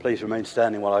Please remain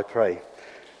standing while I pray.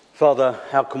 Father,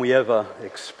 how can we ever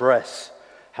express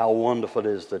how wonderful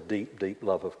is the deep, deep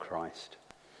love of Christ?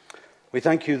 We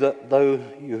thank you that though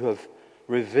you have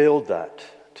revealed that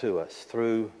to us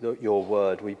through your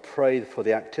word, we pray for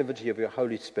the activity of your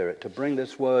Holy Spirit to bring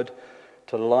this word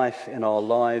to life in our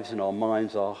lives, in our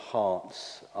minds, our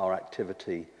hearts, our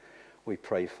activity. We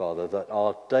pray, Father, that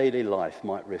our daily life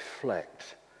might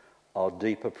reflect our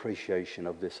deep appreciation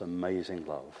of this amazing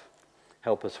love.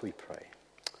 Help us, we pray.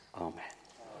 Amen.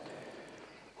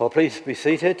 Well, please be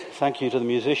seated. Thank you to the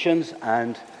musicians.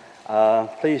 And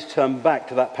please turn back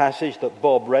to that passage that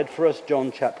Bob read for us,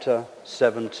 John chapter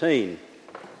 17.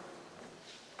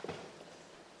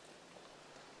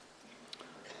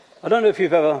 I don't know if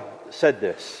you've ever said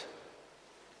this.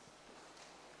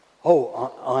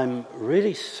 Oh, I'm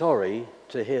really sorry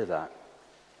to hear that.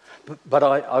 But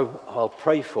I'll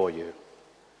pray for you.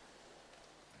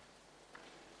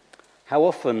 How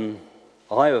often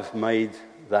I have made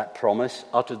that promise,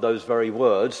 uttered those very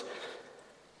words.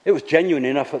 It was genuine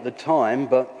enough at the time,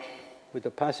 but with the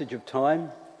passage of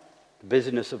time, the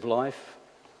busyness of life,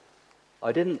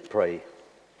 I didn't pray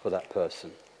for that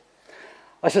person.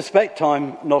 I suspect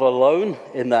I'm not alone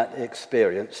in that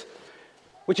experience,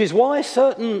 which is why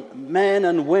certain men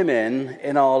and women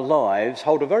in our lives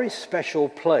hold a very special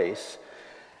place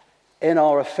in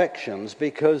our affections,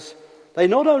 because they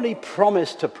not only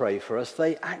promise to pray for us,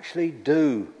 they actually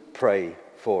do pray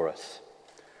for us.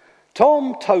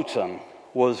 Tom Totten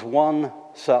was one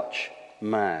such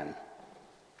man.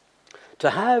 To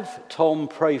have Tom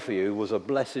pray for you was a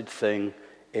blessed thing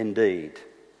indeed.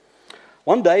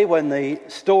 One day when the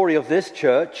story of this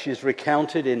church is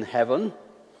recounted in heaven,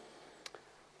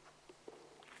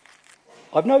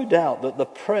 I've no doubt that the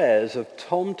prayers of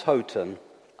Tom Totten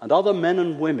and other men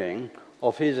and women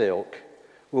of his ilk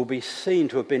will be seen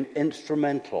to have been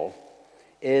instrumental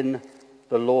in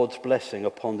the Lord's blessing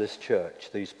upon this church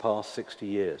these past 60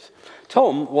 years.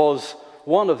 Tom was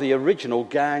one of the original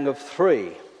gang of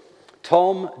three: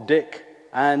 Tom, Dick,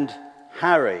 and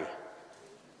Harry.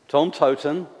 Tom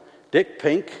Totten, Dick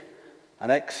Pink, an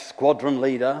ex-squadron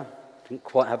leader, didn't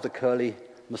quite have the curly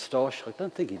moustache. I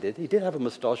don't think he did. He did have a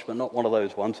moustache, but not one of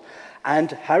those ones.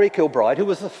 And Harry Kilbride, who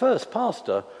was the first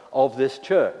pastor of this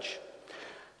church.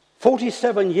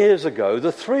 47 years ago,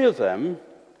 the three of them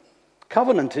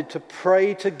covenanted to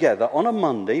pray together on a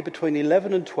Monday between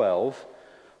 11 and 12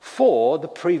 for the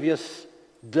previous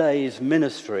day's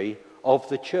ministry of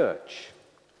the church.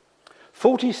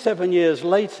 47 years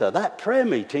later, that prayer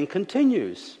meeting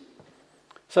continues.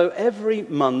 So every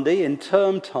Monday in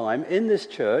term time in this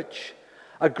church,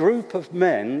 a group of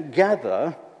men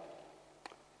gather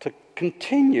to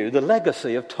continue the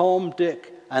legacy of Tom,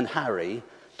 Dick, and Harry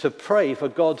to pray for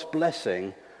God's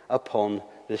blessing upon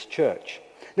this church.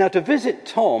 Now, to visit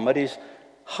Tom at his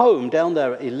home down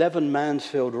there at 11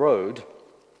 Mansfield Road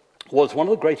was one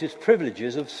of the greatest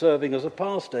privileges of serving as a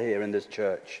pastor here in this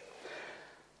church.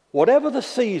 Whatever the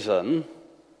season,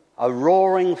 a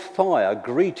roaring fire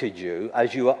greeted you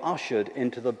as you were ushered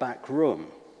into the back room.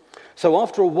 So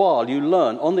after a while, you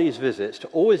learn on these visits to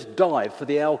always dive for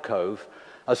the alcove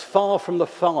as far from the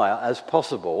fire as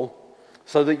possible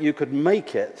so that you could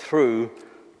make it through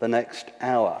the next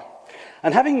hour.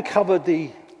 And having covered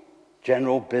the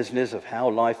general business of how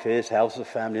life is, how's the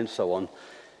family, and so on,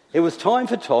 it was time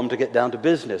for Tom to get down to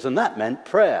business, and that meant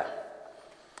prayer.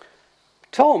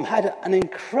 Tom had an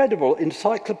incredible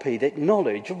encyclopedic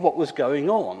knowledge of what was going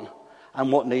on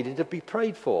and what needed to be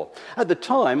prayed for. At the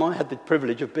time, I had the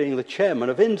privilege of being the chairman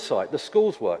of Insight, the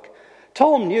school's work.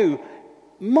 Tom knew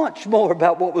much more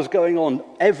about what was going on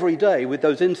every day with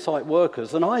those Insight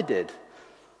workers than I did.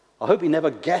 I hope he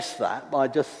never guessed that. I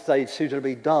just stayed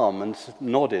suitably dumb and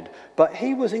nodded. But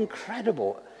he was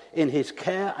incredible in his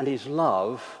care and his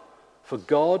love for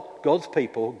God, God's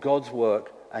people, God's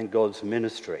work, and God's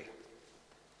ministry.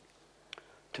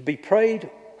 To be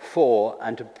prayed for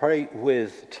and to pray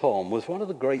with Tom was one of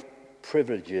the great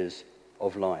privileges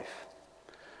of life.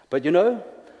 But you know,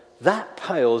 that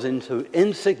pales into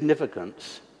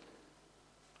insignificance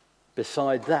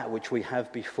beside that which we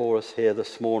have before us here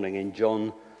this morning in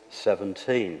John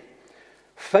 17.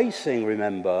 Facing,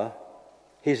 remember,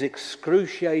 his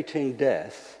excruciating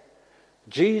death,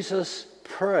 Jesus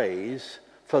prays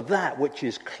for that which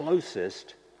is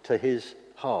closest to his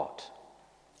heart.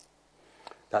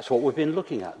 That's what we've been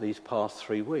looking at these past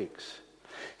 3 weeks.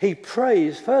 He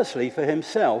prays, firstly, for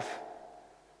himself,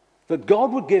 that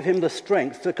God would give him the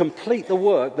strength to complete the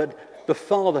work that the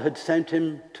Father had sent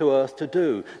him to earth to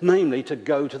do, namely to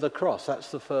go to the cross.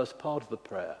 That's the first part of the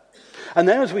prayer. And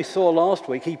then, as we saw last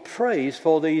week, he prays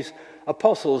for these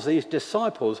apostles, these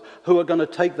disciples, who are going to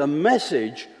take the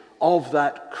message of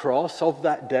that cross, of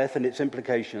that death and its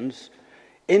implications,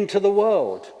 into the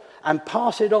world and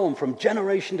pass it on from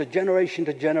generation to generation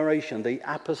to generation, the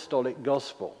apostolic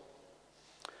gospel.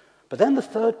 But then the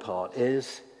third part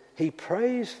is he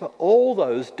prays for all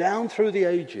those down through the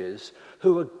ages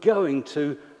who are going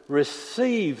to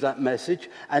receive that message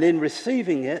and in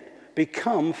receiving it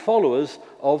become followers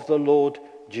of the Lord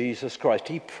Jesus Christ.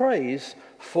 He prays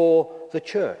for the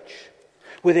church.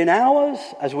 Within hours,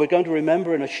 as we're going to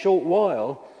remember in a short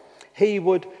while, he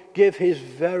would give his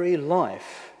very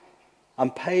life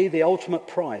and pay the ultimate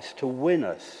price to win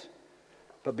us.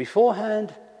 But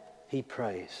beforehand, he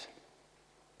prays.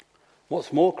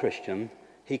 What's more, Christian,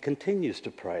 he continues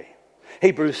to pray.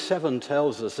 Hebrews 7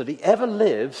 tells us that he ever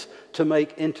lives to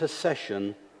make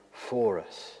intercession for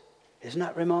us. Isn't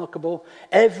that remarkable?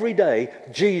 Every day,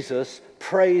 Jesus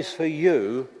prays for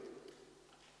you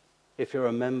if you're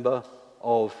a member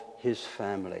of his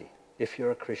family, if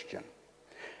you're a Christian.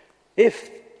 If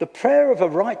the prayer of a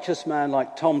righteous man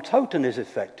like Tom Totten is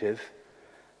effective,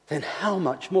 then how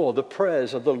much more the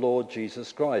prayers of the Lord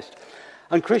Jesus Christ.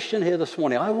 And Christian, here this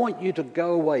morning, I want you to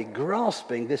go away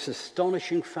grasping this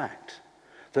astonishing fact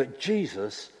that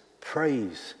Jesus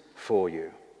prays for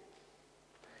you.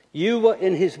 You were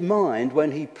in his mind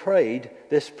when he prayed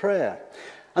this prayer.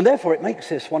 And therefore it makes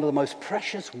this one of the most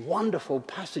precious, wonderful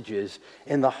passages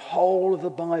in the whole of the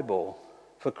Bible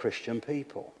for Christian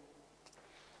people.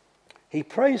 He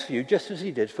prays for you just as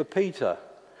he did for Peter.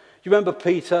 You remember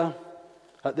Peter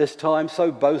at this time,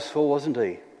 so boastful, wasn't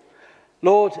he?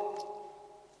 Lord,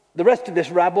 the rest of this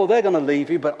rabble, they're going to leave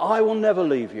you, but I will never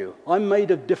leave you. I'm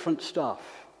made of different stuff.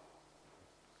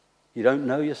 You don't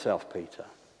know yourself, Peter.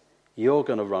 You're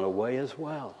going to run away as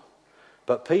well.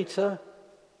 But Peter,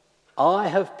 I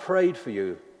have prayed for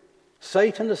you.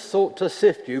 Satan has sought to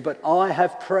sift you, but I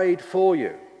have prayed for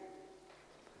you.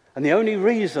 And the only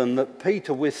reason that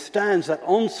Peter withstands that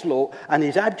onslaught and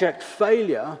his abject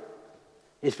failure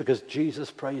is because Jesus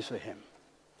prays for him.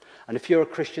 And if you're a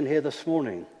Christian here this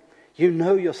morning, you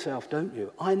know yourself, don't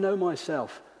you? I know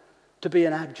myself to be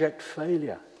an abject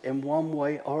failure in one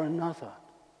way or another.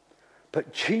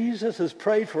 But Jesus has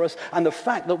prayed for us, and the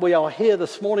fact that we are here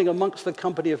this morning amongst the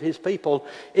company of his people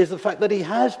is the fact that he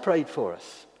has prayed for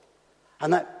us.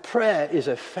 And that prayer is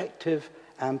effective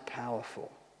and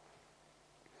powerful.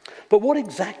 But what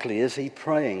exactly is he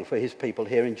praying for his people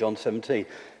here in John 17?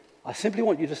 I simply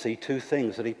want you to see two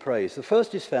things that he prays. The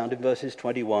first is found in verses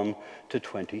 21 to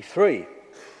 23.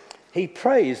 He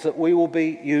prays that we will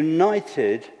be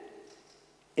united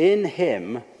in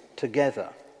him together.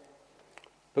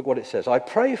 Look what it says. I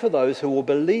pray for those who will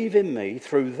believe in me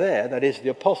through their, that is the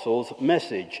apostles'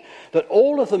 message, that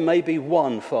all of them may be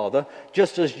one, Father,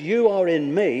 just as you are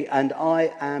in me and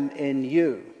I am in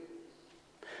you.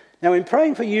 Now, in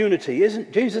praying for unity,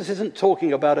 Jesus isn't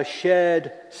talking about a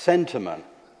shared sentiment.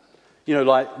 You know,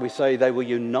 like we say they were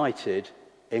united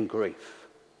in grief.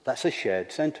 That's a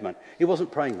shared sentiment. He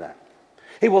wasn't praying that.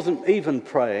 He wasn't even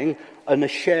praying in a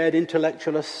shared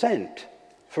intellectual assent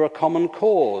for a common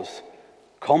cause.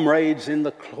 Comrades in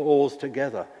the cause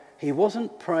together. He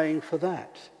wasn't praying for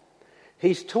that.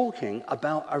 He's talking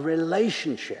about a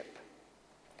relationship.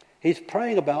 He's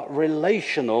praying about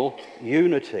relational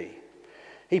unity.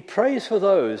 He prays for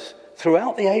those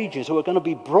throughout the ages who are going to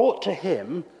be brought to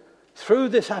him through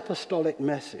this apostolic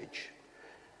message,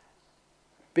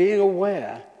 being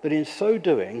aware that in so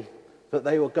doing that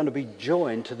they were going to be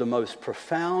joined to the most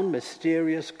profound,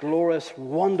 mysterious, glorious,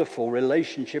 wonderful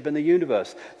relationship in the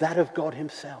universe, that of God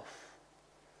himself.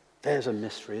 There's a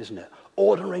mystery, isn't it?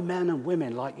 Ordinary men and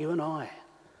women like you and I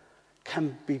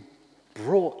can be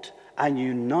brought and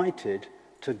united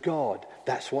to God.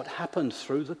 That's what happens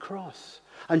through the cross.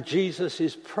 And Jesus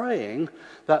is praying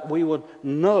that we would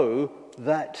know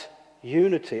that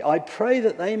unity. I pray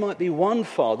that they might be one,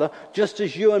 Father, just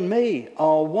as you and me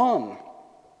are one.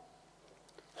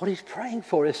 What he's praying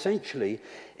for essentially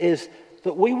is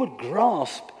that we would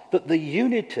grasp that the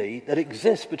unity that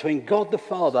exists between God the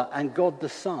Father and God the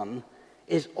Son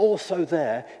is also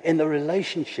there in the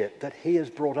relationship that he has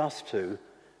brought us to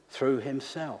through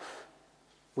himself,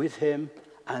 with him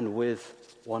and with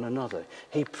one another.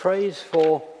 He prays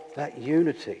for that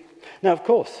unity. Now, of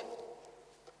course,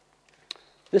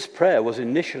 this prayer was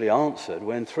initially answered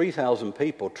when 3,000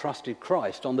 people trusted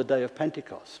Christ on the day of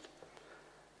Pentecost.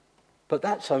 But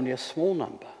that's only a small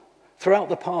number. Throughout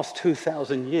the past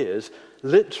 2,000 years,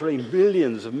 literally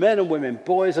millions of men and women,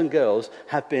 boys and girls,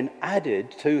 have been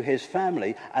added to his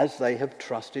family as they have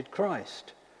trusted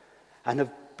Christ and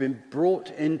have been brought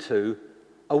into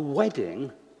a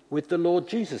wedding with the Lord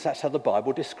Jesus. That's how the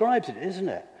Bible describes it, isn't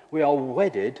it? We are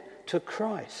wedded to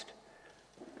Christ.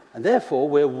 And therefore,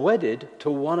 we're wedded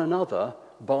to one another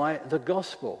by the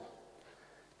gospel.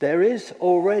 There is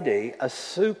already a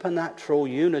supernatural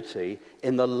unity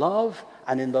in the love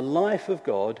and in the life of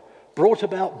God brought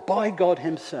about by God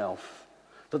himself,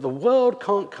 that the world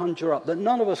can't conjure up, that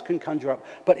none of us can conjure up,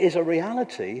 but is a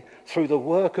reality through the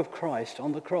work of Christ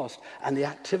on the cross and the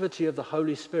activity of the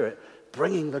Holy Spirit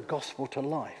bringing the gospel to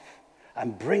life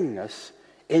and bringing us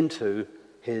into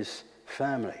his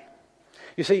family.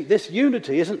 You see, this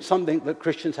unity isn't something that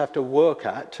Christians have to work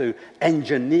at, to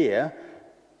engineer.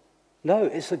 No,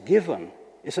 it's a given.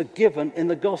 It's a given in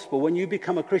the gospel. When you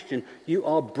become a Christian, you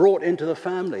are brought into the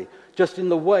family, just in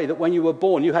the way that when you were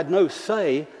born, you had no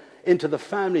say into the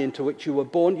family into which you were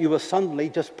born. You were suddenly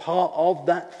just part of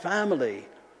that family.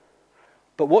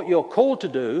 But what you're called to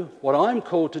do, what I'm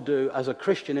called to do as a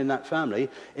Christian in that family,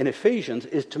 in Ephesians,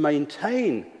 is to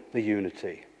maintain the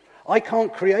unity. I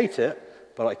can't create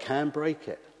it, but I can break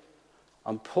it.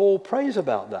 And Paul prays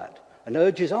about that and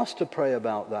urges us to pray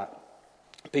about that.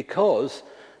 Because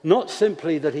not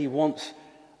simply that he wants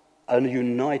a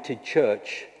united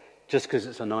church just because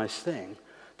it's a nice thing.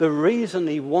 The reason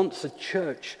he wants a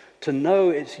church to know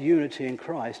its unity in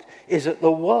Christ is that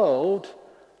the world,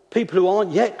 people who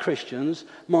aren't yet Christians,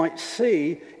 might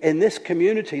see in this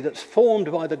community that's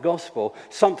formed by the gospel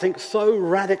something so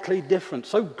radically different,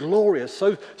 so glorious,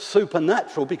 so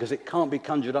supernatural, because it can't be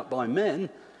conjured up by men,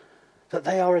 that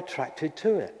they are attracted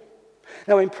to it.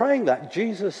 Now, in praying that,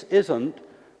 Jesus isn't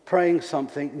praying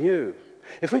something new.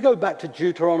 If we go back to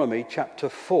Deuteronomy chapter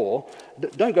 4,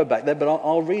 don't go back there, but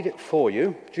I'll read it for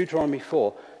you. Deuteronomy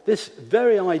 4. This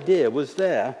very idea was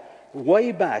there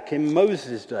way back in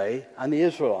Moses' day and the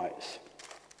Israelites.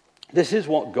 This is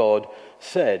what God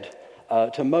said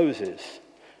to Moses.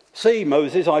 See,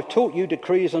 Moses, I've taught you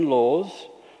decrees and laws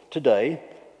today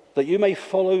that you may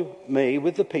follow me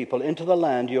with the people into the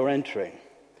land you're entering.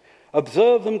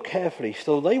 Observe them carefully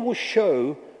so they will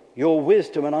show your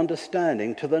wisdom and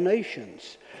understanding to the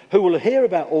nations, who will hear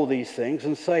about all these things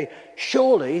and say,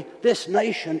 surely this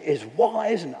nation is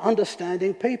wise and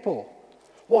understanding people.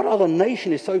 What other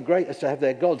nation is so great as to have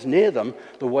their gods near them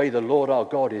the way the Lord our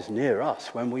God is near us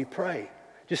when we pray?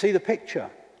 Do you see the picture?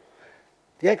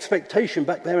 The expectation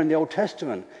back there in the Old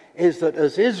Testament is that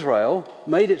as Israel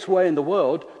made its way in the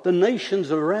world, the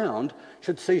nations around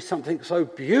should see something so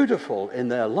beautiful in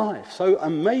their life, so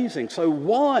amazing, so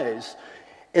wise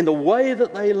in the way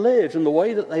that they lived and the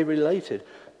way that they related,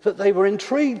 that they were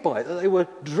intrigued by it, that they were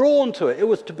drawn to it. It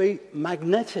was to be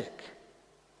magnetic.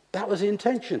 That was the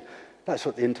intention. That's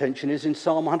what the intention is in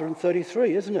Psalm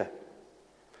 133, isn't it?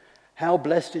 How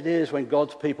blessed it is when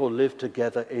God's people live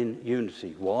together in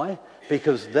unity. Why?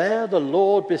 Because there the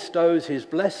Lord bestows his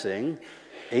blessing,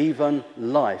 even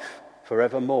life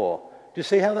forevermore. Do you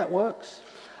see how that works?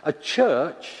 A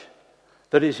church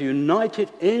that is united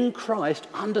in Christ,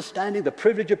 understanding the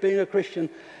privilege of being a Christian,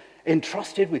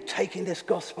 entrusted with taking this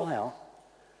gospel out,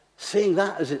 seeing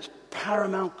that as its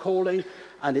paramount calling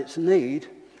and its need,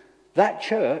 that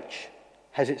church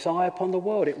has its eye upon the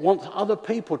world. It wants other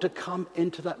people to come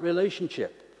into that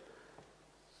relationship.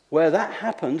 Where that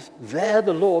happens, there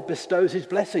the Lord bestows his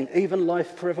blessing, even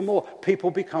life forevermore.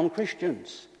 People become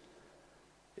Christians.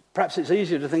 Perhaps it's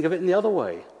easier to think of it in the other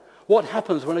way. What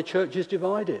happens when a church is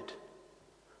divided?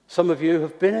 Some of you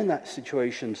have been in that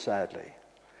situation, sadly.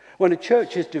 When a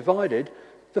church is divided,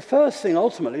 the first thing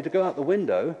ultimately to go out the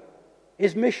window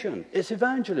is mission, it's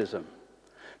evangelism.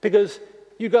 Because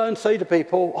you go and say to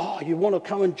people, oh, you want to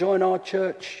come and join our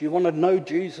church? You want to know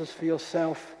Jesus for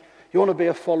yourself? You want to be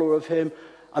a follower of him?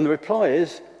 And the reply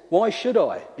is, why should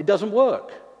I? It doesn't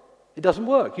work. It doesn't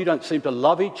work. You don't seem to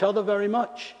love each other very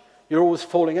much. You're always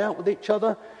falling out with each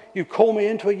other. You call me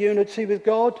into a unity with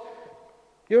God.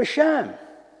 You're a sham.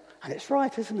 And it's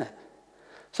right, isn't it?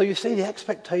 So you see the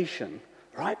expectation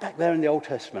right back there in the Old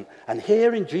Testament and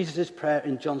here in Jesus' prayer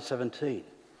in John 17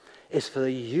 is for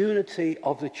the unity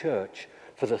of the church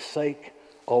for the sake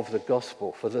of the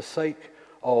gospel, for the sake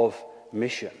of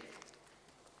mission.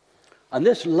 And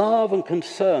this love and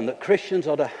concern that Christians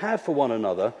are to have for one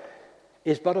another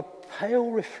is but a pale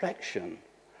reflection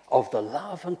of the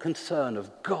love and concern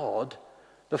of God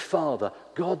the Father,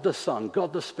 God the Son,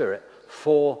 God the Spirit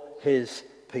for his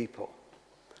people.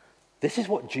 This is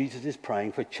what Jesus is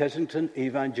praying for Chesington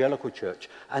Evangelical Church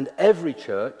and every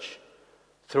church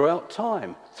throughout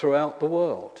time, throughout the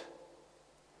world.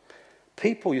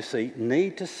 People, you see,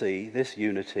 need to see this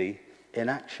unity in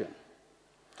action.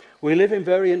 We live in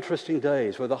very interesting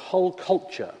days where the whole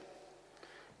culture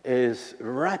is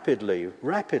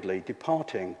rapidly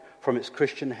departing from its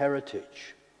Christian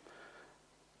heritage.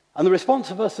 And the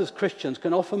response of us as Christians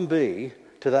can often be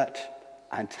to that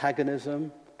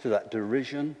antagonism, to that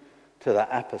derision, to that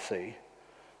apathy.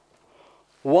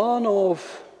 One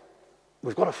of,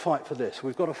 we've got to fight for this,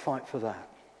 we've got to fight for that.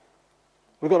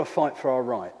 We've got to fight for our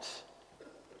rights.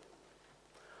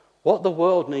 What the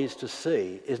world needs to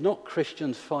see is not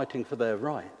Christians fighting for their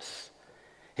rights.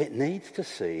 It needs to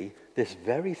see this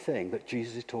very thing that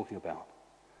Jesus is talking about.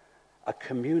 A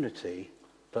community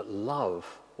that love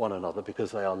one another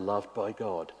because they are loved by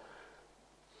God.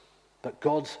 That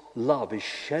God's love is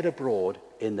shed abroad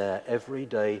in their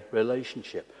everyday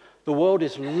relationship. The world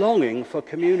is longing for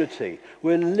community.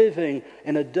 We're living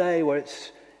in a day where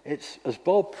it's as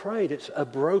Bob prayed, it's a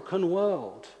broken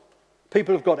world.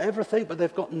 People have got everything, but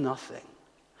they've got nothing.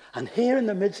 And here in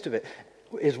the midst of it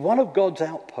is one of God's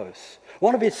outposts,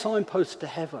 one of his signposts to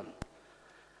heaven.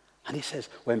 And he says,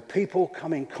 when people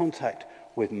come in contact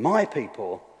with my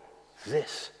people,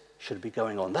 this should be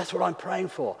going on. That's what I'm praying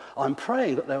for. I'm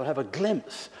praying that they will have a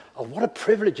glimpse of what a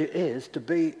privilege it is to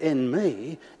be in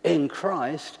me, in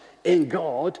Christ, in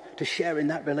God, to share in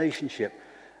that relationship.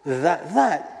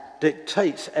 That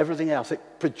dictates everything else.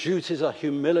 It produces a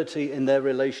humility in their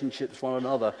relationships with one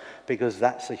another, because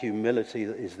that's the humility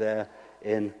that is there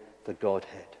in the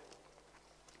Godhead.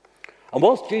 And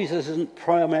whilst Jesus isn't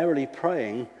primarily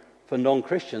praying for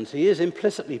non-Christians, he is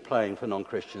implicitly praying for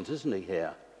non-Christians, isn't he,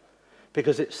 here?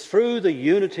 Because it's through the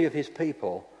unity of his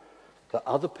people that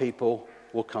other people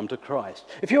will come to Christ.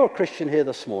 If you're a Christian here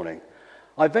this morning,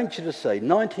 I venture to say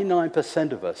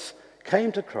 99% of us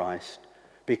came to Christ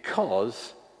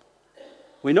because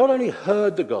we not only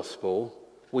heard the gospel,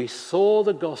 we saw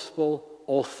the gospel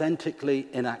authentically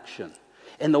in action,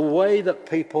 in the way that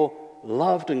people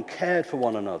loved and cared for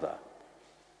one another.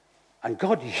 And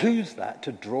God used that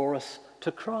to draw us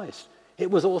to Christ.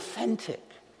 It was authentic.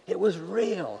 It was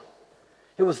real.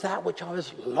 It was that which I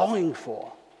was longing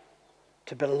for,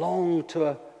 to belong to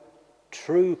a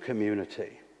true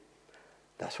community.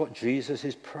 That's what Jesus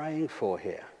is praying for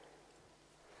here.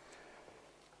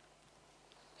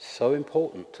 So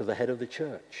important to the head of the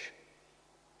church.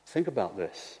 Think about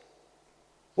this.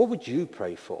 What would you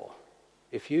pray for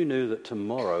if you knew that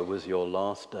tomorrow was your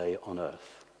last day on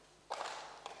earth?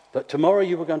 That tomorrow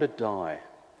you were going to die?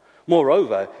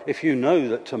 Moreover, if you know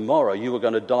that tomorrow you were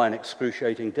going to die an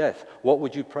excruciating death, what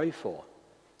would you pray for?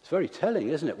 It's very telling,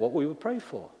 isn't it, what we would pray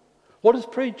for? What does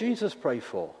Jesus pray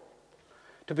for?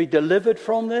 To be delivered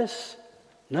from this?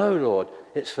 No, Lord,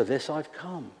 it's for this I've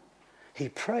come. He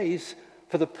prays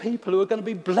for the people who are going to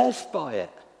be blessed by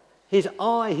it. His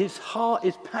eye, his heart,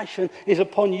 his passion is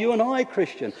upon you and I,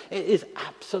 Christian. It is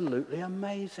absolutely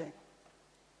amazing.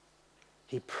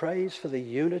 He prays for the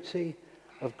unity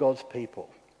of God's people.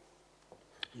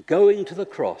 Going to the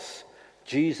cross,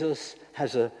 Jesus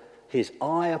has his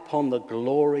eye upon the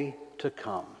glory to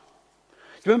come.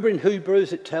 Remember in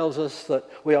Hebrews it tells us that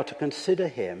we are to consider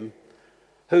him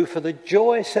who for the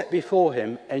joy set before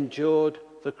him endured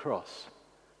the cross.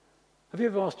 Have you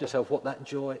ever asked yourself what that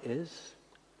joy is?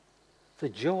 The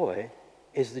joy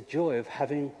is the joy of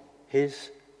having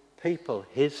his people,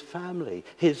 his family,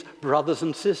 his brothers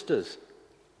and sisters,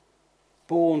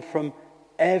 born from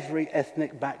every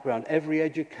ethnic background, every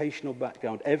educational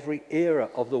background, every era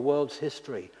of the world's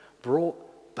history,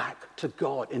 brought back to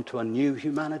God into a new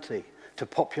humanity, to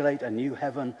populate a new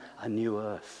heaven, a new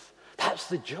earth. That's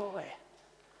the joy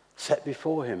set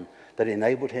before him that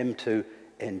enabled him to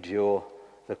endure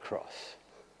the cross.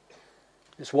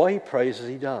 It's why he prays as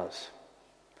he does.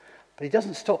 But he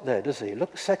doesn't stop there, does he?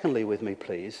 Look secondly with me,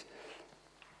 please.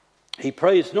 He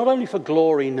prays not only for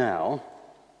glory now,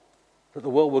 that the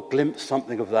world will glimpse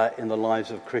something of that in the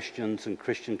lives of Christians and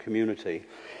Christian community.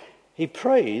 He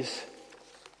prays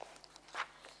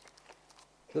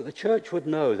that the church would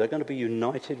know they're going to be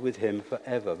united with him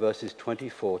forever, verses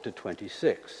 24 to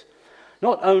 26.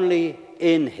 Not only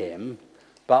in him,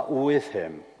 but with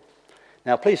him.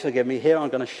 Now, please forgive me. Here I'm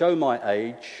going to show my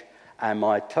age and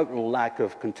my total lack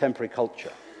of contemporary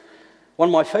culture. One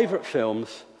of my favourite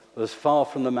films was Far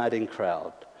From the Madding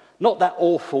Crowd. Not that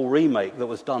awful remake that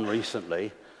was done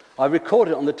recently. I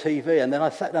recorded it on the TV and then I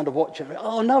sat down to watch it.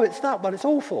 Oh, no, it's that one. It's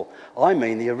awful. I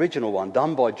mean the original one,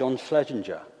 done by John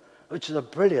Schlesinger, which is a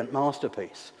brilliant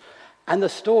masterpiece. And the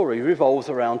story revolves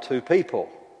around two people.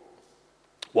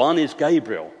 One is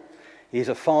Gabriel. He's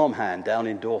a farmhand down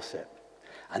in Dorset.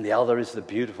 And the other is the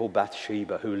beautiful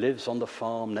Bathsheba, who lives on the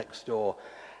farm next door.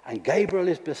 And Gabriel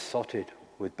is besotted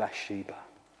with Bathsheba.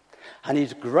 And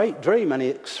his great dream, and he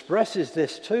expresses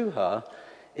this to her,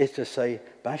 is to say,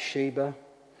 Bathsheba,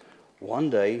 one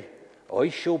day I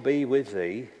shall be with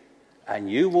thee,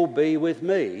 and you will be with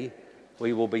me,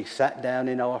 we will be sat down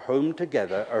in our home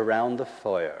together around the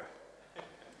fire.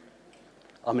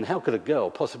 I mean, how could a girl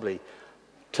possibly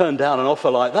turn down an offer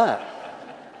like that?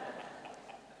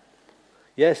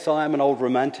 Yes, I am an old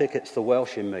romantic. It's the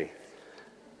Welsh in me.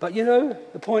 But you know,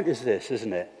 the point is this,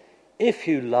 isn't it? If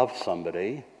you love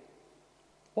somebody,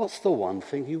 what's the one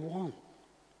thing you want?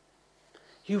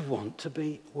 You want to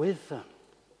be with them.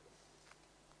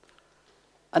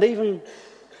 And even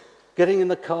getting in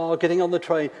the car, getting on the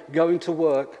train, going to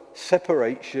work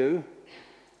separates you.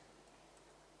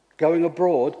 Going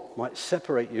abroad might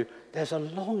separate you. There's a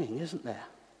longing, isn't there?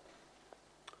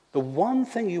 The one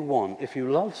thing you want if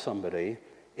you love somebody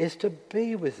is to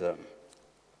be with them.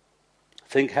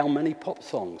 Think how many pop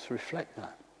songs reflect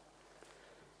that.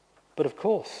 But of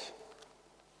course,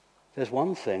 there's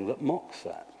one thing that mocks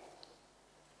that.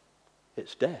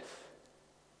 It's death.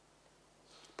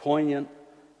 Poignant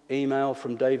email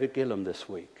from David Gillam this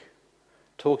week,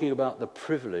 talking about the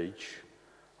privilege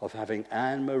of having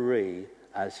Anne-Marie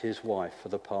as his wife for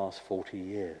the past 40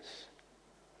 years.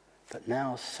 But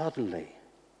now suddenly,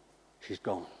 she's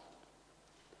gone.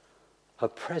 Her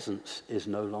presence is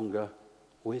no longer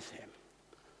with him.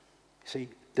 See,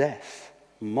 death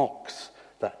mocks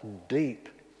that deep,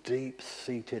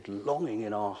 deep-seated longing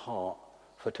in our heart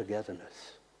for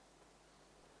togetherness.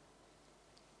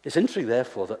 It's interesting,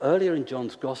 therefore, that earlier in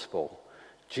John's Gospel,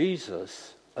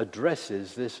 Jesus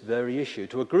addresses this very issue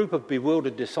to a group of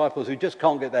bewildered disciples who just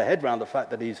can't get their head around the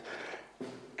fact that he's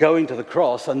going to the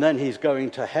cross and then he's going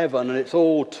to heaven, and it's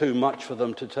all too much for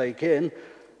them to take in.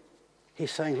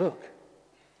 He's saying, look,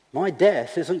 my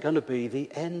death isn't going to be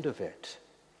the end of it.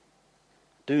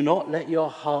 Do not let your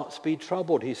hearts be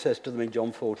troubled, he says to them in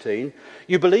John 14.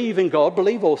 You believe in God,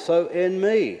 believe also in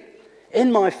me.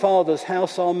 In my Father's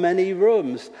house are many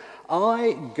rooms.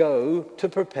 I go to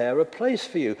prepare a place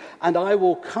for you, and I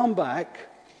will come back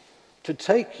to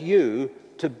take you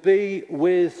to be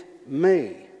with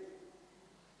me,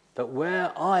 that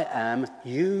where I am,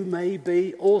 you may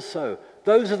be also.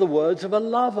 Those are the words of a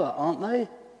lover, aren't they?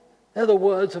 They're the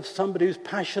words of somebody who's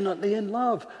passionately in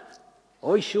love.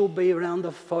 I shall be around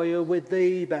the fire with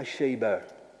thee, Bathsheba.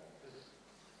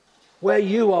 Where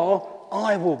you are,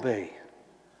 I will be.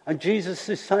 And Jesus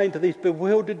is saying to these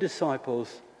bewildered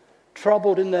disciples,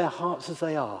 troubled in their hearts as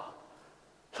they are,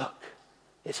 look,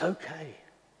 it's okay.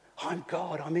 I'm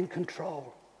God, I'm in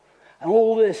control. And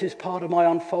all this is part of my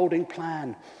unfolding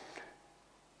plan.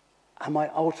 And my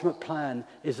ultimate plan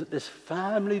is that this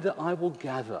family that I will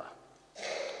gather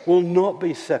will not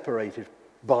be separated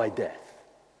by death.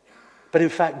 But in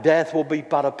fact, death will be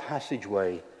but a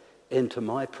passageway into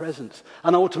my presence.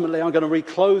 And ultimately, I'm going to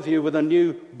reclothe you with a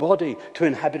new body to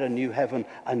inhabit a new heaven,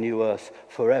 a new earth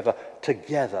forever,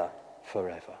 together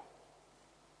forever.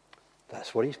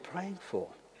 That's what he's praying for.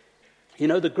 You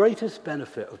know, the greatest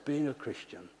benefit of being a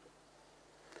Christian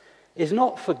is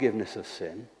not forgiveness of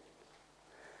sin.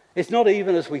 It's not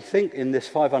even, as we think in this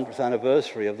 500th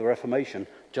anniversary of the Reformation,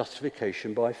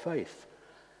 justification by faith.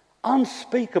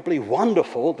 Unspeakably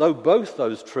wonderful, though both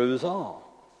those truths are.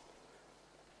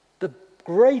 The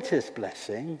greatest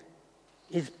blessing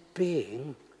is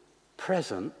being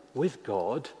present with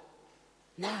God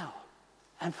now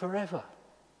and forever.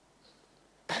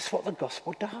 That's what the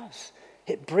gospel does.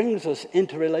 It brings us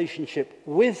into relationship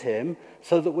with him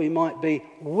so that we might be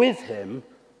with him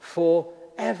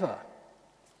forever.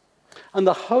 And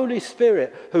the Holy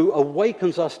Spirit, who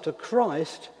awakens us to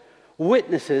Christ,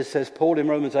 witnesses, says Paul in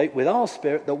Romans 8, with our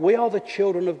spirit that we are the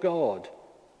children of God.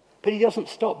 But he doesn't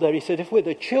stop there. He said, if we're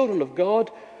the children of God,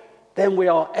 then we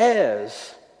are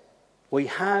heirs. We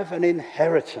have an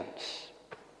inheritance.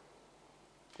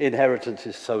 Inheritance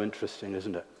is so interesting,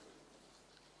 isn't it?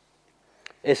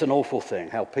 It's an awful thing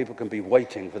how people can be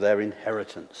waiting for their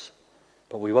inheritance.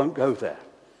 But we won't go there.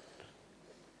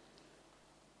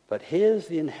 But here's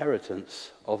the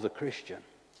inheritance of the Christian.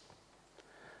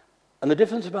 And the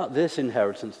difference about this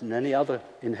inheritance and any other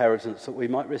inheritance that we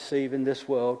might receive in this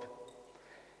world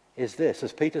is this.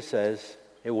 As Peter says,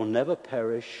 it will never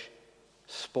perish,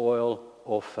 spoil,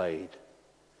 or fade,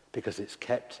 because it's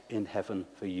kept in heaven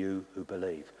for you who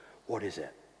believe. What is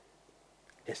it?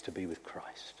 It's to be with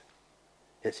Christ.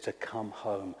 It's to come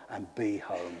home and be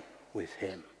home with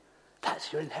him.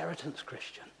 That's your inheritance,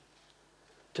 Christian.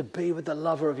 To be with the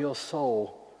lover of your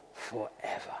soul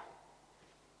forever.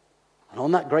 And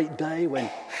on that great day when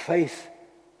faith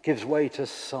gives way to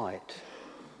sight,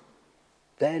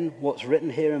 then what's written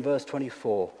here in verse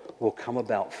 24 will come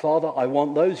about. Father, I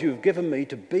want those you've given me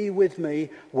to be with me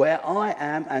where I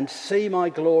am and see my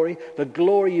glory, the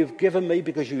glory you've given me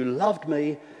because you loved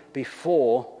me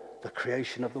before the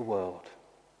creation of the world.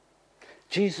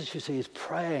 Jesus, you see, is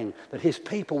praying that his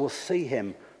people will see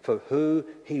him for who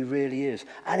he really is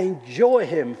and enjoy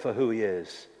him for who he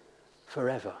is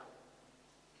forever.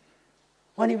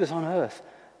 When he was on earth,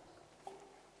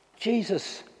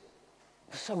 Jesus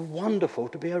was so wonderful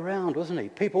to be around, wasn't he?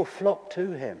 People flocked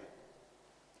to him.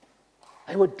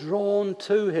 They were drawn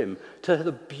to him, to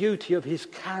the beauty of his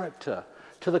character,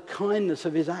 to the kindness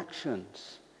of his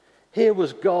actions. Here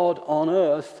was God on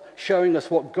earth showing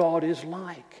us what God is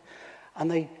like. And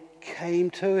they came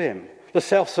to him. The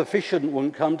self-sufficient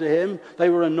wouldn't come to him. They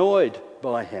were annoyed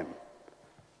by him,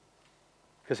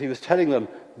 because he was telling them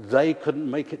they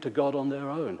couldn't make it to God on their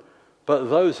own. But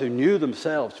those who knew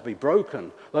themselves to be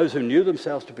broken, those who knew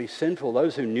themselves to be sinful,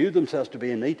 those who knew themselves to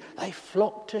be in need, they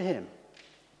flocked to him.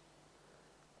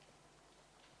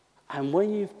 And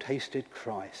when you've tasted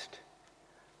Christ,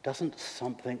 doesn't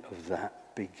something of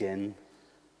that begin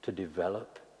to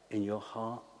develop in your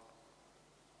heart?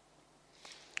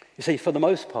 You see, for the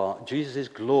most part, Jesus'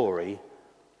 glory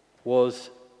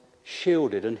was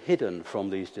shielded and hidden from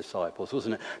these disciples,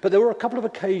 wasn't it? But there were a couple of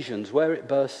occasions where it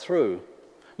burst through,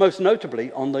 most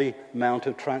notably on the Mount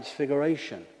of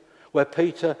Transfiguration, where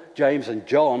Peter, James, and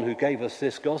John, who gave us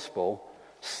this gospel,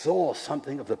 saw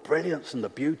something of the brilliance and the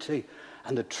beauty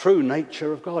and the true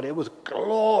nature of God. It was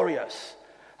glorious.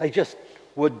 They just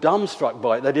were dumbstruck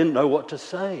by it. They didn't know what to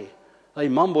say. They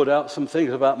mumbled out some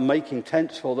things about making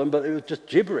tents for them, but it was just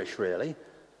gibberish, really.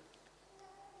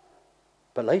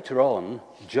 But later on,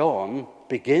 John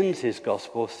begins his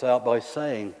gospel by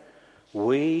saying,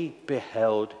 "We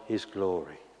beheld his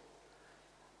glory."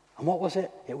 And what was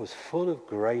it? It was full of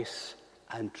grace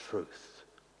and truth.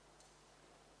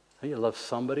 Don't you love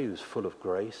somebody who's full of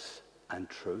grace and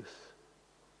truth?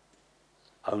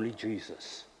 Only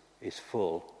Jesus is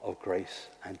full of grace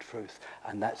and truth.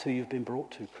 And that's who you've been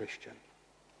brought to, Christian.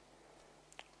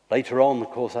 Later on, of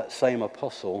course, that same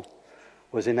apostle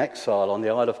was in exile on the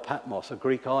Isle of Patmos, a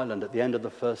Greek island at the end of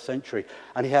the 1st century,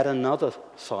 and he had another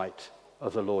sight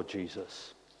of the Lord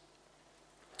Jesus.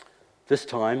 This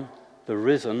time, the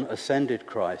risen, ascended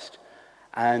Christ,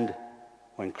 and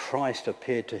when Christ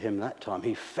appeared to him that time,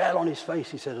 he fell on his face,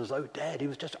 he said, as though dead. He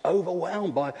was just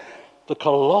overwhelmed by the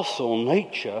colossal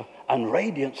nature and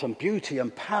radiance and beauty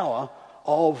and power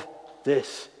of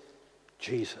this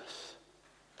Jesus.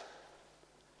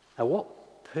 Now, what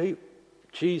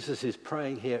Jesus is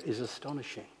praying here is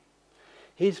astonishing.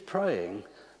 He's praying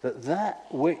that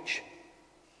which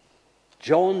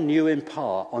John knew in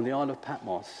part on the Isle of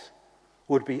Patmos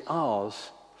would be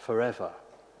ours forever.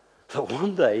 That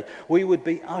one day we would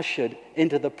be ushered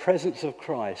into the presence of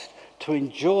Christ to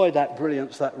enjoy that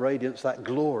brilliance, that radiance, that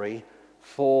glory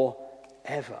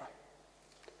forever.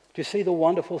 Do you see the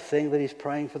wonderful thing that he's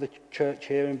praying for the church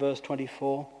here in verse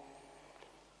 24?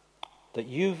 That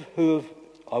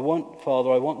I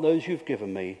want those you've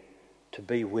given me to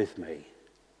be with me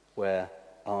where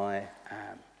I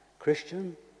am.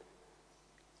 Christian,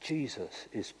 Jesus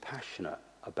is passionate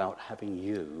about having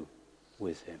you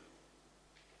with him.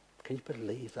 Can you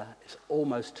believe that? It's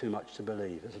almost too much to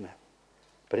believe, isn't it?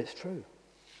 But it's true.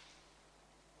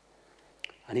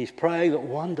 And he's praying that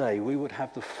one day we would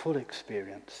have the full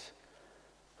experience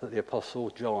that the Apostle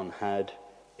John had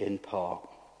in part.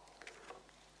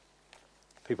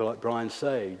 People like Brian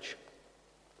Sage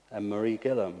and Marie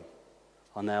Gillam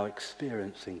are now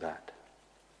experiencing that.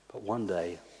 But one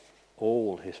day,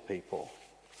 all his people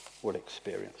will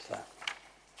experience that.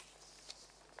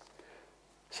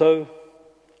 So,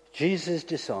 Jesus'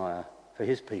 desire for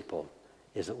his people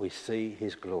is that we see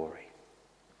his glory.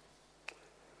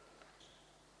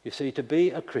 You see, to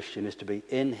be a Christian is to be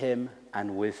in him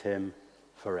and with him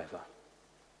forever.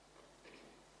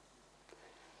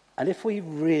 And if we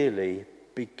really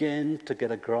begin to get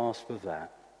a grasp of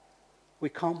that, we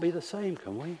can't be the same,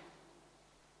 can we?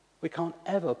 We can't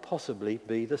ever possibly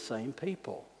be the same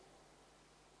people.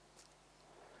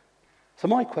 So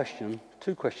my question,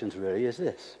 two questions really, is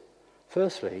this.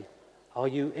 Firstly, are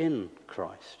you in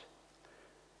Christ?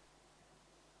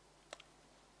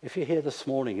 If you're here this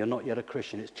morning, you're not yet a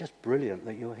Christian, it's just brilliant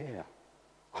that you're here.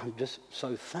 I'm just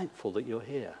so thankful that you're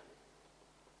here.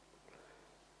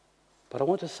 But I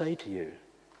want to say to you,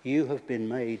 you have been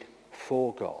made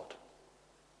for God.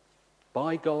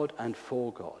 By God and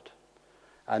for God.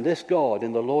 And this God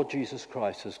in the Lord Jesus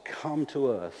Christ has come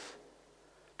to earth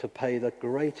to pay the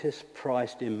greatest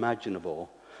price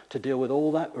imaginable, to deal with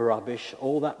all that rubbish,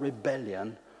 all that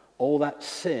rebellion, all that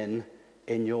sin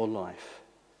in your life,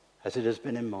 as it has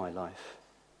been in my life.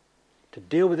 To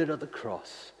deal with it at the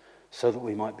cross so that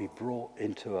we might be brought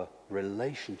into a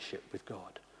relationship with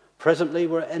God. Presently,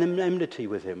 we're at enmity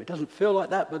with him. It doesn't feel like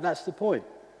that, but that's the point.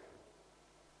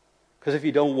 Because if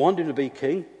you don't want him to be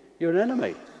king, you're an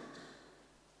enemy.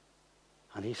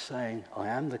 And he's saying, I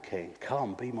am the king.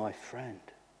 Come, be my friend.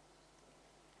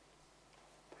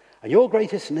 And your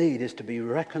greatest need is to be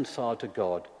reconciled to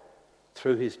God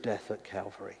through his death at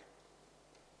Calvary.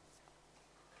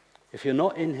 If you're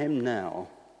not in him now,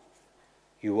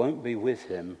 you won't be with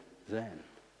him then.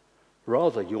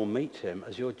 Rather, you'll meet him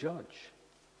as your judge,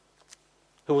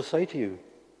 who will say to you,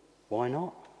 why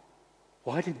not?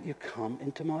 Why didn't you come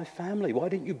into my family? Why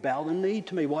didn't you bow the knee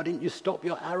to me? Why didn't you stop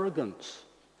your arrogance?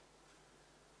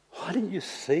 Why didn't you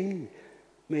see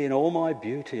me in all my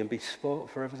beauty and be spoilt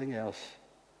for everything else?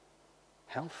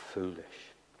 How foolish.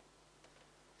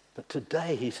 But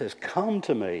today he says, come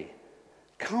to me,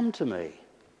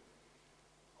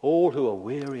 all who are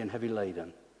weary and heavy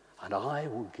laden, and I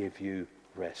will give you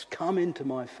rest. Come into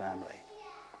my family.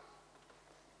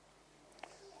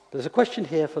 There's a question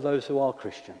here for those who are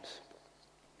Christians.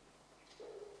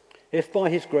 If by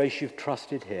his grace you've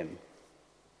trusted him,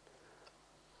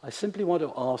 I simply want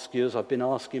to ask you, as I've been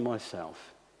asking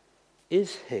myself,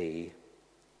 is he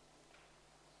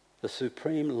the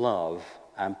supreme love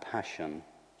and passion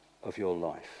of your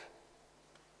life?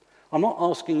 I'm not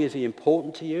asking, is he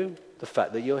important to you? The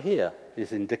fact that you're here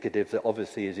is indicative that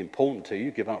obviously is important to you.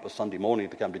 You've given up a Sunday morning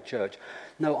to come to church.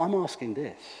 No, I'm asking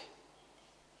this.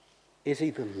 Is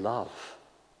he the love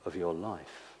of your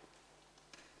life?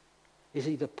 Is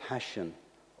he the passion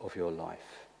of your life?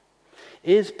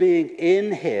 Is being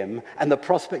in him and the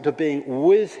prospect of being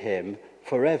with him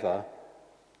forever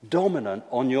dominant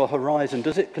on your horizon?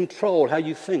 Does it control how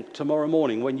you think tomorrow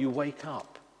morning when you wake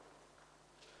up?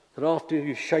 That after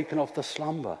you've shaken off the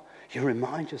slumber, you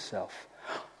remind yourself,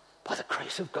 by the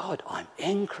grace of God, I'm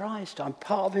in Christ. I'm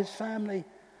part of his family.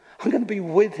 I'm going to be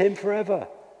with him forever.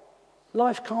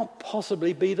 Life can't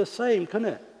possibly be the same, can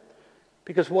it?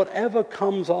 Because whatever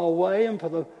comes our way,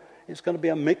 it's going to be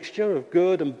a mixture of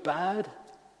good and bad,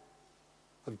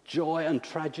 of joy and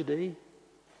tragedy.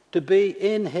 To be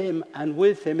in him and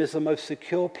with him is the most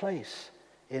secure place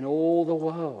in all the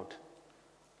world.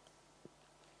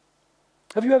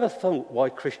 Have you ever thought why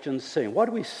Christians sing? Why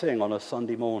do we sing on a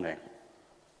Sunday morning?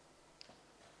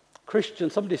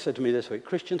 Somebody said to me this week,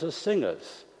 Christians are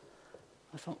singers.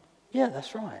 I thought, yeah,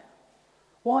 that's right.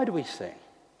 Why do we sing?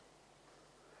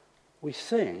 We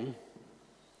sing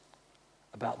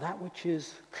about that which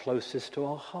is closest to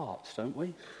our hearts, don't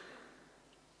we?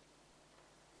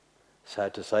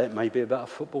 Sad to say, it may be about a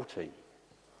football team,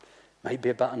 maybe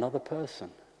about another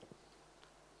person.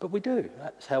 But we do.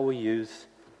 That's how we use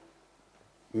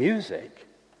music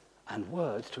and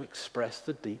words to express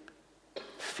the deep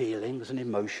feelings and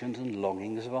emotions and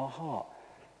longings of our heart.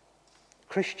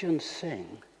 Christians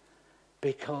sing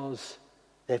because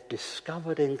they've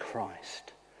discovered in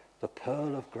Christ the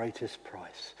pearl of greatest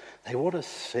price. They want to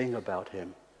sing about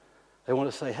him. They want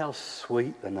to say how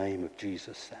sweet the name of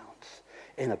Jesus sounds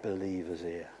in a believer's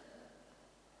ear.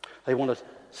 They want to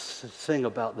sing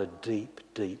about the deep,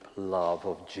 deep love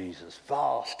of Jesus,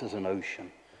 vast as an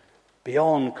ocean,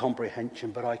 beyond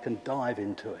comprehension, but I can dive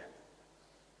into it,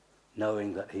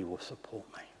 knowing that he will support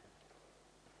me.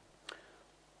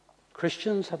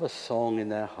 Christians have a song in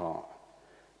their heart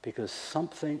because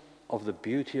something of the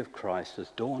beauty of Christ has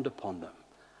dawned upon them,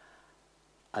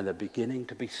 and they're beginning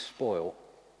to be spoiled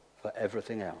for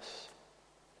everything else.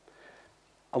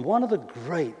 And one of the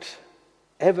great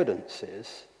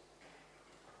evidences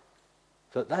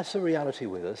that that's a reality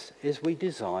with us is we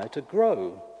desire to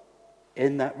grow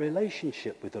in that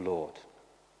relationship with the Lord.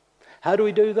 How do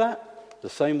we do that? The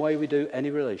same way we do any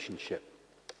relationship.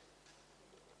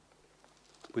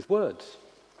 With words.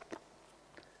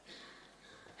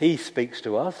 He speaks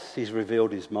to us. He's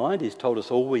revealed his mind. He's told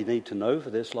us all we need to know for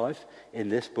this life in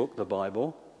this book, the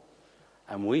Bible.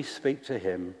 And we speak to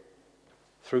him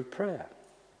through prayer.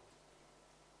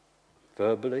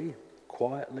 Verbally,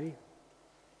 quietly,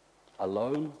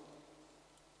 alone,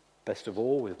 best of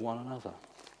all with one another.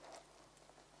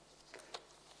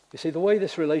 You see, the way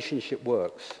this relationship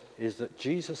works is that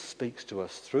Jesus speaks to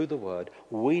us through the word.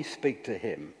 We speak to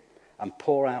him and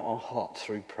pour out our hearts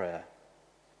through prayer.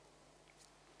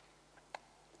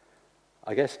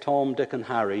 I guess Tom, Dick and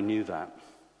Harry knew that,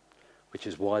 which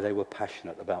is why they were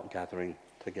passionate about gathering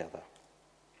together.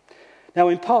 Now,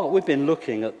 in part, we've been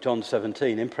looking at John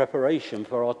 17 in preparation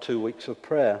for our 2 weeks of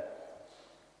prayer.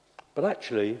 But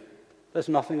actually, there's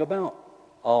nothing about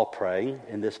our praying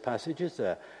in this passage, is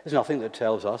there? There's nothing that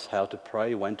tells us how to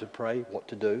pray, when to pray, what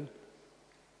to do.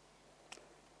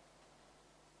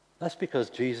 That's because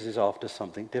Jesus is after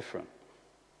something different.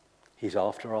 He's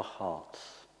after our hearts.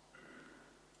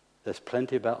 There's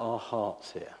plenty about our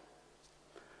hearts here.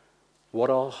 What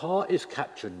our heart is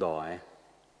captured by,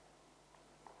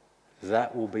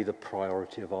 that will be the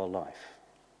priority of our life.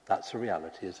 That's the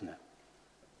reality, isn't it?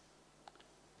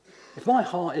 If my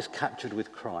heart is captured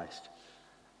with Christ,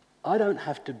 I don't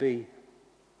have to be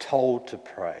told to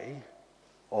pray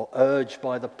or urged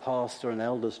by the pastor and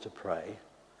elders to pray.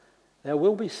 There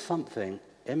will be something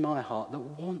in my heart that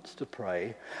wants to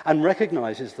pray and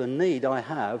recognizes the need I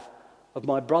have of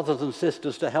my brothers and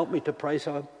sisters to help me to pray,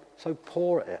 so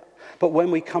pour it. But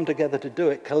when we come together to do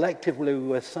it, collectively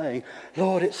we're saying,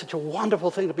 Lord, it's such a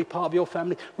wonderful thing to be part of your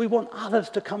family. We want others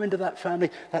to come into that family.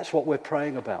 That's what we're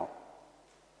praying about.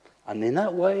 And in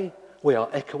that way, we are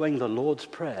echoing the Lord's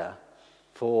Prayer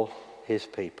for his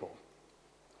people.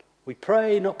 We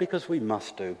pray not because we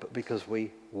must do, but because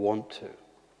we want to.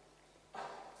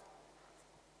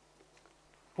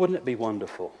 Wouldn't it be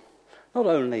wonderful? Not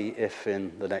only if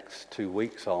in the next 2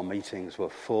 weeks our meetings were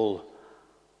full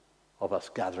of us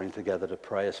gathering together to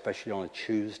pray, especially on a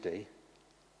Tuesday,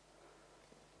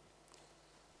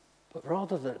 but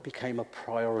rather that it became a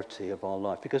priority of our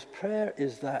life. Because prayer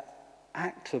is that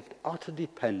act of utter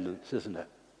dependence, isn't it?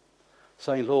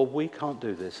 Saying, Lord, we can't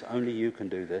do this, only you can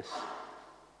do this.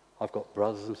 I've got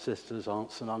brothers and sisters,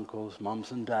 aunts and uncles,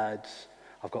 mums and dads.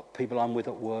 I've got people I'm with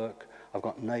at work. I've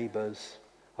got neighbours.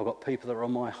 I've got people that are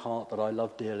on my heart that I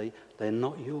love dearly. They're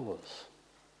not yours.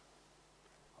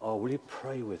 Oh, will you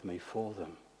pray with me for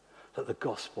them? That the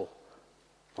gospel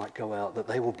might go out, that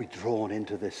they will be drawn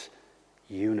into this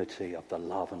unity of the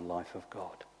love and life of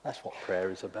God. That's what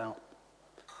prayer is about.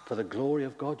 For the glory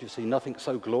of God, you see, nothing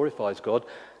so glorifies God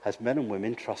as men and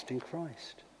women trusting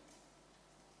Christ.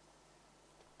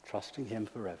 Trusting him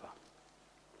forever.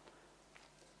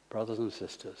 Brothers and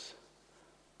sisters,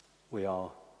 we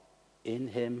are in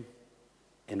him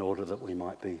in order that we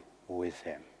might be with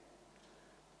him.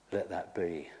 Let that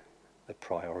be the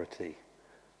priority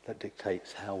that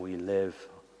dictates how we live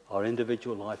our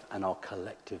individual life and our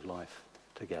collective life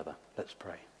together. Let's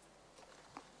pray.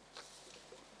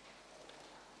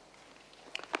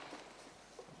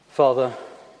 Father,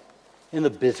 in the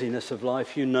busyness of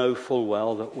life, you know full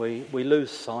well that we lose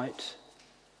sight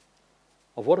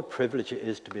of what a privilege it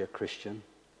is to be a Christian.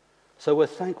 So we're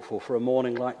thankful for a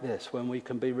morning like this when we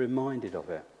can be reminded of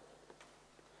it.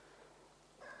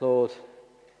 Lord,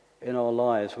 in our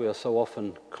lives we are so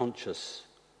often conscious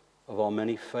of our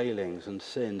many failings and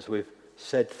sins. We've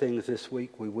said things this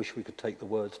week we wish we could take the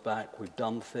words back. We've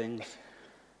done things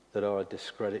that are a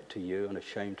discredit to you and a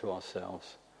shame to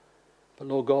ourselves. But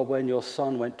Lord God, when your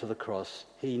Son went to the cross,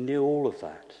 he knew all of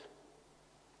that.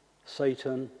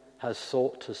 Satan has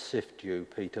sought to sift you,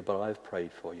 Peter, but I have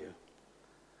prayed for you.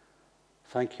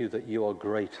 Thank you that you are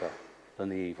greater than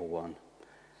the evil one,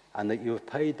 and that you have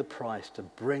paid the price to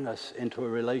bring us into a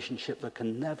relationship that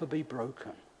can never be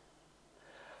broken.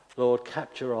 Lord,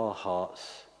 capture our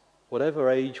hearts, whatever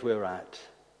age we're at,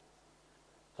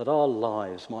 that our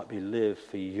lives might be lived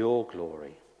for your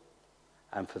glory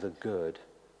and for the good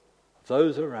of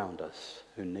those around us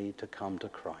who need to come to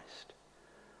Christ.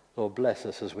 Lord, bless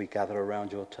us as we gather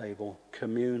around your table.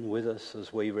 Commune with us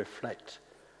as we reflect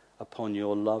upon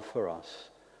your love for us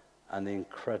and the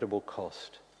incredible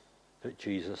cost that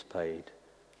Jesus paid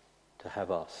to have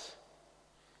us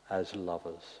as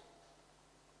lovers.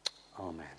 Amen.